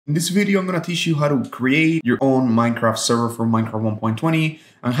In this video, I'm going to teach you how to create your own Minecraft server for Minecraft 1.20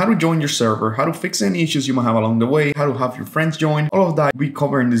 and how to join your server, how to fix any issues you might have along the way, how to have your friends join. All of that we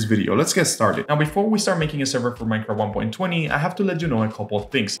cover in this video. Let's get started. Now, before we start making a server for Minecraft 1.20, I have to let you know a couple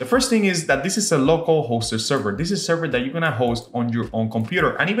of things. The first thing is that this is a local hosted server. This is a server that you're going to host on your own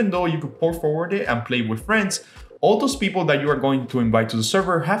computer. And even though you could port forward it and play with friends, all those people that you are going to invite to the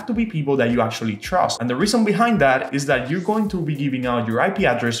server have to be people that you actually trust. And the reason behind that is that you're going to be giving out your IP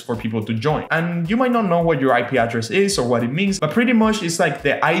address for people to join. And you might not know what your IP address is or what it means, but pretty much it's like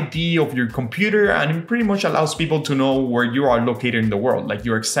the ID of your computer, and it pretty much allows people to know where you are located in the world, like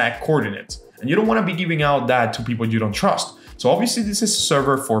your exact coordinates. And you don't want to be giving out that to people you don't trust. So obviously this is a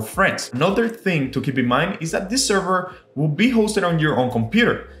server for friends. Another thing to keep in mind is that this server will be hosted on your own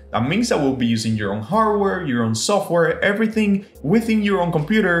computer. That means that we'll be using your own hardware, your own software, everything within your own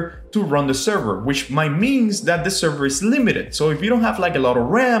computer to run the server, which might means that the server is limited. So if you don't have like a lot of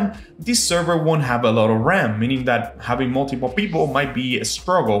RAM, this server won't have a lot of RAM, meaning that having multiple people might be a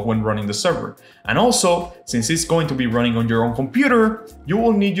struggle when running the server. And also, since it's going to be running on your own computer, you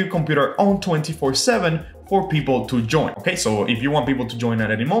will need your computer on 24/7 for people to join. Okay, so if you want people to join at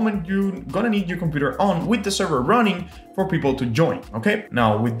any moment, you're gonna need your computer on with the server running for people to join. Okay,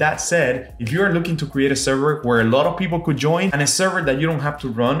 now with that said, if you are looking to create a server where a lot of people could join and a server that you don't have to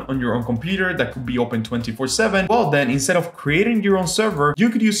run on your own computer that could be open 24/7, well then instead of creating your own server, you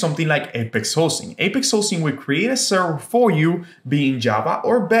could use something like Apex Hosting. Apex Hosting will create a server for you, be in Java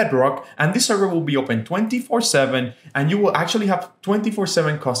or Bedrock, and this server will be open 24/7 and you will actually have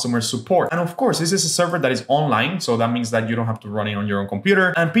 24/7 customer support. And of course, this is a server that is online, so that means that you don't have to run it on your own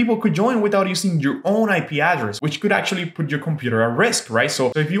computer, and people could join without using your own IP address, which could actually put your computer at risk, right?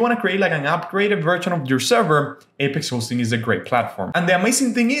 So if you want to create like an upgraded version of your server, Apex Hosting is a great platform. And the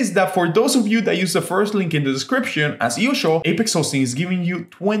amazing thing is that for those of you that use the first link in the description, as usual, Apex Hosting is giving you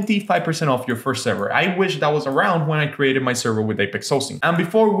 25% off your first server. I wish that was around when I created my server with Apex Hosting. And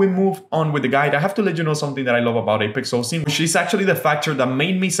before we move on with the guide, I have to let you know something that I love about Apex Hosting, which is actually the factor that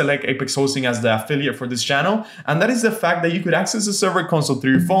made me select Apex Hosting as the affiliate for this channel. And that is the fact that you could access the server console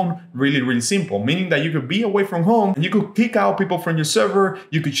through your phone really simple, meaning that you could be away from home and you could kick out people from your server,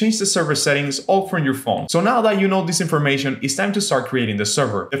 you could change the server settings all from your phone. So now that you know this information, it's time to start creating the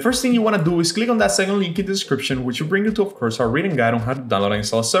server. The first thing you want to do is click on that second link in the description, which will bring you to, of course, our written guide on how to download and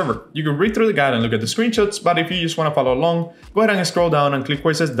install a server. You can read through the guide and look at the screenshots, but if you just want to follow along, go ahead and scroll down and click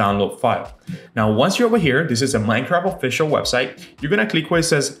where it says download file. Now, once you're over here, this is a Minecraft official website. You're going to click where it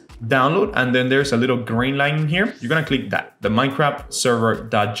says download, and then there's a little green line in here. You're going to click that, the Minecraft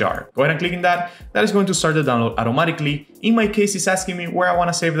server.jar. Go ahead and click in that. That is going to start the download automatically. In my case, it's asking me where I want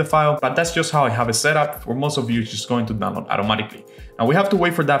to save the file, but that's just how I have it set up. For most of you, it's just going to download automatically. Now we have to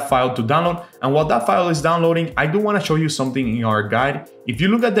wait for that file to download. And while that file is downloading, I do want to show you something in our guide. If you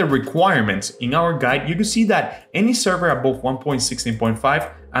look at the requirements in our guide, you can see that any server above 1.16.5,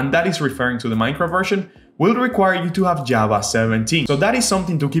 and that is referring to the Minecraft version, will require you to have Java 17. So that is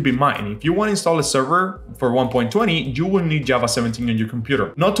something to keep in mind. If you want to install a server for 1.20, you will need Java 17 on your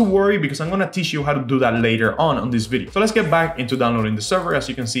computer. Not to worry, because I'm going to teach you how to do that later on this video. So let's get back into downloading the server. As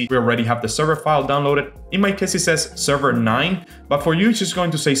you can see, we already have the server file downloaded. In my case, it says server 9, but for you, it's just going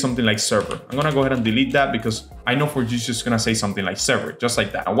to say something like server. I'm going to go ahead and delete that because I know for you, it's just going to say something like server, just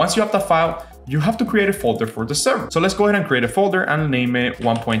like that. And once you have the file, you have to create a folder for the server. So let's go ahead and create a folder and name it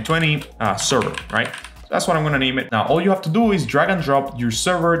 1.20 server, right? That's what I'm going to name it. Now, all you have to do is drag and drop your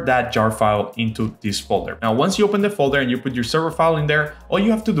server.jar file into this folder. Now, once you open the folder and you put your server file in there, all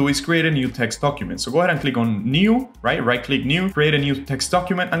you have to do is create a new text document. So go ahead and click on new, right? Right click new, create a new text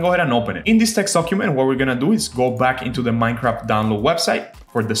document and go ahead and open it. In this text document, what we're going to do is go back into the Minecraft download website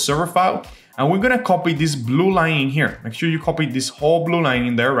for the server file. And we're going to copy this blue line in here. Make sure you copy this whole blue line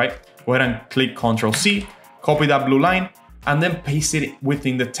in there, right? Go ahead and click Ctrl C, copy that blue line, and then paste it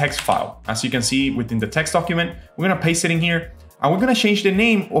within the text file. As you can see within the text document, we're gonna paste it in here, and we're gonna change the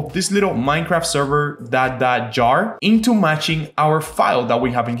name of this little Minecraft server.jar into matching our file that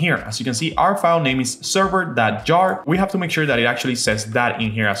we have in here. As you can see, our file name is server.jar. We have to make sure that it actually says that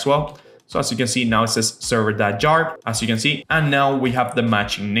in here as well. So as you can see, now it says server.jar, as you can see, and now we have the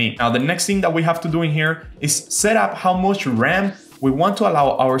matching name. Now, the next thing that we have to do in here is set up how much RAM we want to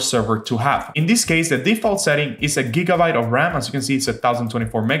allow our server to have. In this case, the default setting is a gigabyte of RAM. As you can see, it's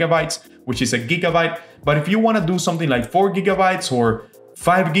 1024 megabytes, which is a gigabyte. But if you want to do something like 4 gigabytes or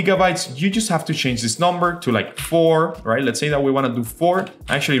 5 gigabytes, you just have to change this number to like 4, right? Let's say that we want to do 4.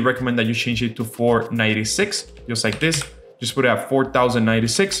 I actually recommend that you change it to 496, just like this. Just put it at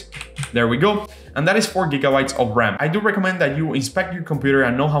 4096. There we go. and that is 4 gigabytes of RAM. I do recommend that you inspect your computer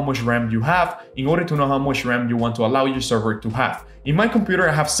and know how much RAM you have in order to know how much RAM you want to allow your server to have. In my computer,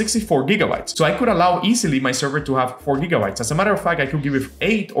 I have 64 gigabytes, so I could allow easily my server to have 4 gigabytes. As a matter of fact, I could give it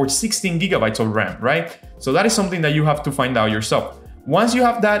 8 or 16 gigabytes of RAM, right? So that is something that you have to find out yourself. Once you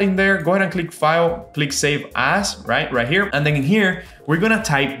have that in there, go ahead and click File, click Save As, right here. And then in here, we're gonna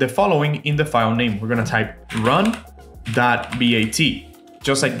type the following in the file name. We're gonna type run.bat,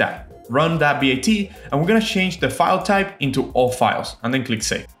 just like that, run.bat, and we're gonna change the file type into all files, and then click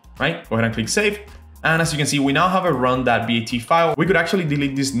Save, right? Go ahead and click Save. And as you can see, we now have a run.bat file. We could actually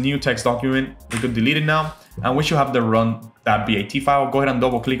delete this new text document. We could delete it now, and we should have the run.bat file. Go ahead and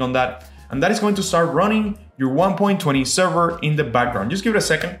double click on that. And that is going to start running your 1.20 server in the background. Just give it a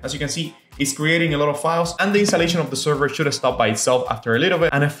second. As you can see, it's creating a lot of files, and the installation of the server should stop by itself after a little bit.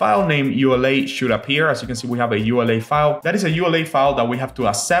 And a file named ULA should appear. As you can see, we have a ULA file. That is a ULA file that we have to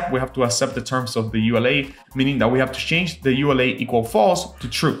accept. We have to accept the terms of the ULA, meaning that we have to change the ULA equal false to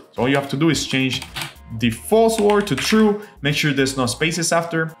true. So all you have to do is change the false word to true. Make sure there's no spaces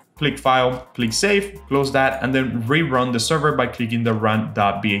after. Click File, click Save, close that, and then rerun the server by clicking the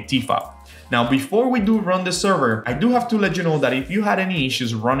run.bat file. Now, before we do run the server, I do have to let you know that if you had any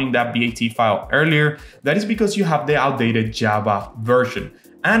issues running that BAT file earlier, that is because you have the outdated Java version.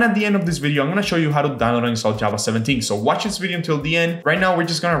 And at the end of this video, I'm gonna show you how to download and install Java 17. So watch this video until the end. Right now, we're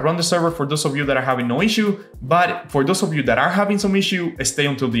just gonna run the server for those of you that are having no issue, but for those of you that are having some issue, stay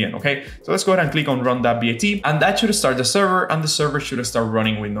until the end, okay? So let's go ahead and click on run.bat, and that should start the server, and the server should start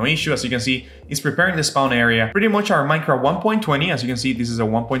running with no issue. As you can see, it's preparing the spawn area. Pretty much our Minecraft 1.20, as you can see, this is a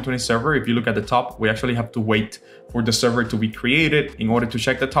 1.20 server. If you look at the top, we actually have to wait for the server to be created in order to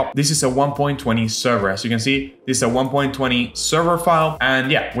check the top. This is a 1.20 server. As you can see, this is a 1.20 server file. And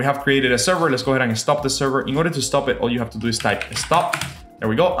yeah, we have created a server. Let's go ahead and stop the server. In order to stop it, all you have to do is type stop. There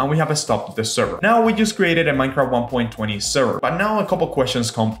we go, and we have stopped the server. Now we just created a Minecraft 1.20 server, but now a couple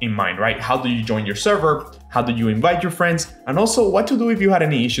questions come in mind, right? How do you join your server? How do you invite your friends? And also what to do if you had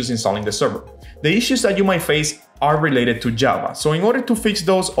any issues installing the server. The issues that you might face are related to Java. So in order to fix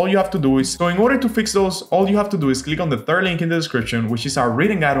those, all you have to do is click on the third link in the description, which is our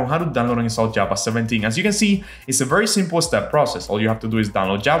written guide on how to download and install Java 17. As you can see, it's a very simple step process. All you have to do is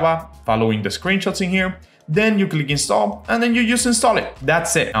download Java, following the screenshots in here. Then you click install, and then you just install it.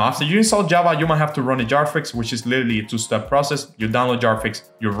 That's it. Now, after you install Java, you might have to run a jarfix, which is literally a two-step process. You download jarfix,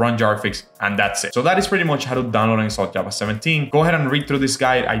 you run jarfix, and that's it. So that is pretty much how to download and install Java 17. Go ahead and read through this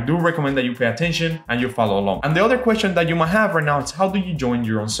guide. I do recommend that you pay attention and you follow along. And the other question that you might have right now is, how do you join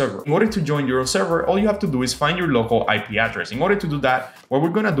your own server? In order to join your own server, all you have to do is find your local IP address. In order to do that, what we're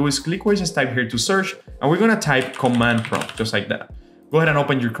gonna do is click where it says type here to search, and we're gonna type command prompt, just like that. Go ahead and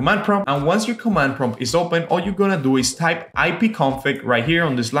open your command prompt, and once your command prompt is open, all you're gonna do is type ipconfig right here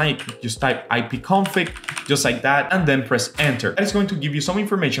on this line. Just type ipconfig, just like that, and then press enter. That is going to give you some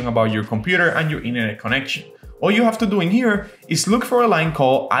information about your computer and your internet connection. All you have to do in here is look for a line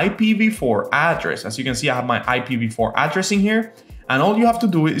called IPv4 address. As you can see, I have my IPv4 address in here. And all you have to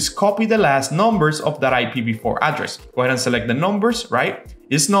do is copy the last numbers of that IPv4 address. Go ahead and select the numbers, right?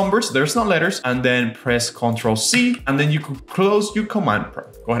 It's numbers, there's no letters, and then press Ctrl+C, and then you could close your command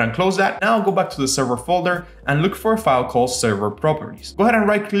prompt. Go ahead and close that. Now go back to the server folder and look for a file called server properties. Go ahead and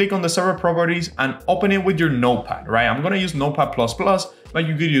right click on the server properties and open it with your notepad, right? I'm gonna use Notepad++, but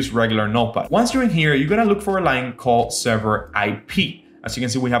you could use regular Notepad. Once you're in here, you're gonna look for a line called server IP. As you can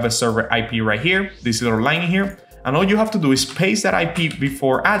see, we have a server IP right here, this little line in here. And all you have to do is paste that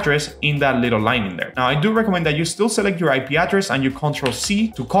IPv4 address in that little line in there. Now, I do recommend that you still select your IP address and you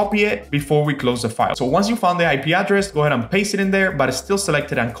Ctrl+C to copy it before we close the file. So once you found the IP address, go ahead and paste it in there, but still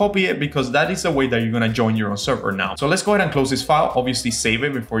select it and copy it, because that is the way that you're gonna join your own server now. So let's go ahead and close this file. Obviously save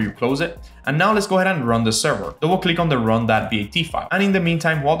it before you close it. And now let's go ahead and run the server. Double click on the run.bat file. And in the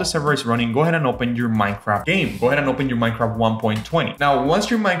meantime, while the server is running, go ahead and open your Minecraft game. Go ahead and open your Minecraft 1.20. Now, once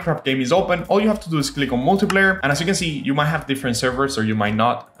your Minecraft game is open, all you have to do is click on multiplayer. And as you can see, you might have different servers or you might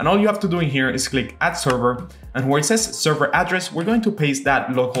not. And all you have to do in here is click add server. And where it says server address, we're going to paste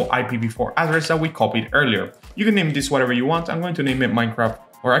that local IPv4 address that we copied earlier. You can name this whatever you want. I'm going to name it Minecraft,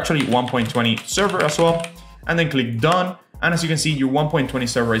 or actually 1.20 server as well. And then click done. And as you can see, your 1.20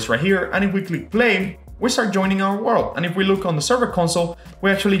 server is right here. And if we click play, we start joining our world. And if we look on the server console,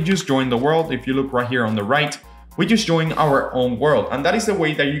 we actually just joined the world. If you look right here on the right, we just joined our own world. And that is the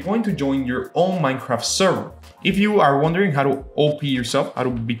way that you're going to join your own Minecraft server. If you are wondering how to OP yourself, how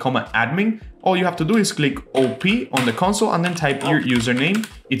to become an admin, all you have to do is click OP on the console and then type your username.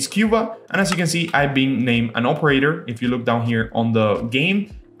 It's Cuba. And as you can see, I've been named an operator. If you look down here on the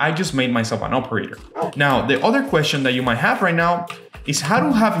game, I just made myself an operator. Now, the other question that you might have right now is how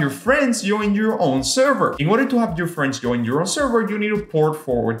to have your friends join your own server. In order to have your friends join your own server, you need to port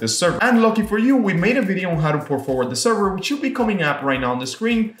forward the server. And lucky for you, we made a video on how to port forward the server, which should be coming up right now on the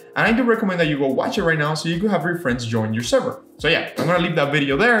screen. And I do recommend that you go watch it right now so you can have your friends join your server. So yeah, I'm gonna leave that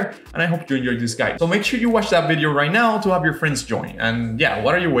video there, and I hope you enjoyed this guide. So make sure you watch that video right now to have your friends join. And yeah,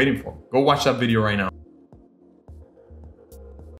 what are you waiting for? Go watch that video right now.